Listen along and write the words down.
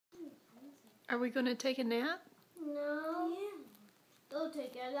Are we going to take a nap? No. Yeah. Go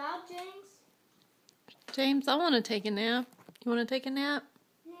take it out, James. James, I want to take a nap. You want to take a nap?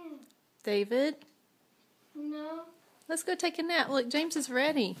 Yeah. David? No. Let's go take a nap. Look, James is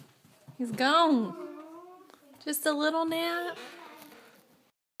ready. He's gone. Just a little nap.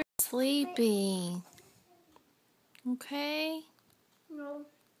 Sleepy. Okay? No.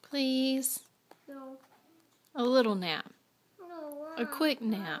 Please. No. A little nap. No. A quick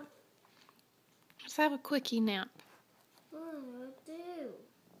nap. Let's have a quickie nap. What do?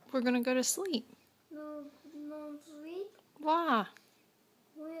 We're going to go to sleep. No. No sleep. Why?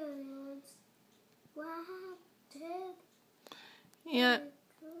 Yeah,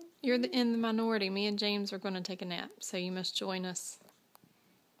 you're in the minority. Me and James are going to take a nap, so you must join us.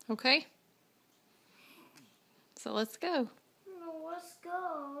 Okay? So let's go. No, let's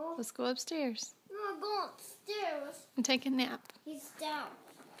go. Let's go upstairs. No, go upstairs. And take a nap. He's down.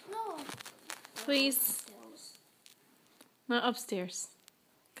 No. Please. Upstairs. Not upstairs.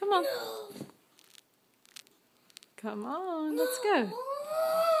 Come on. No. Come on, let's go.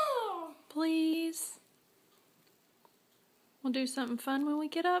 Please. We'll do something fun when we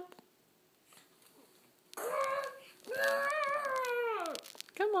get up.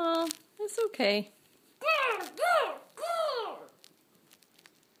 Come on, it's okay.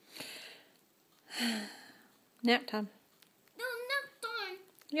 Nap time. No, nap time.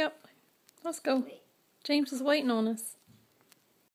 Yep, let's go. James is waiting on us.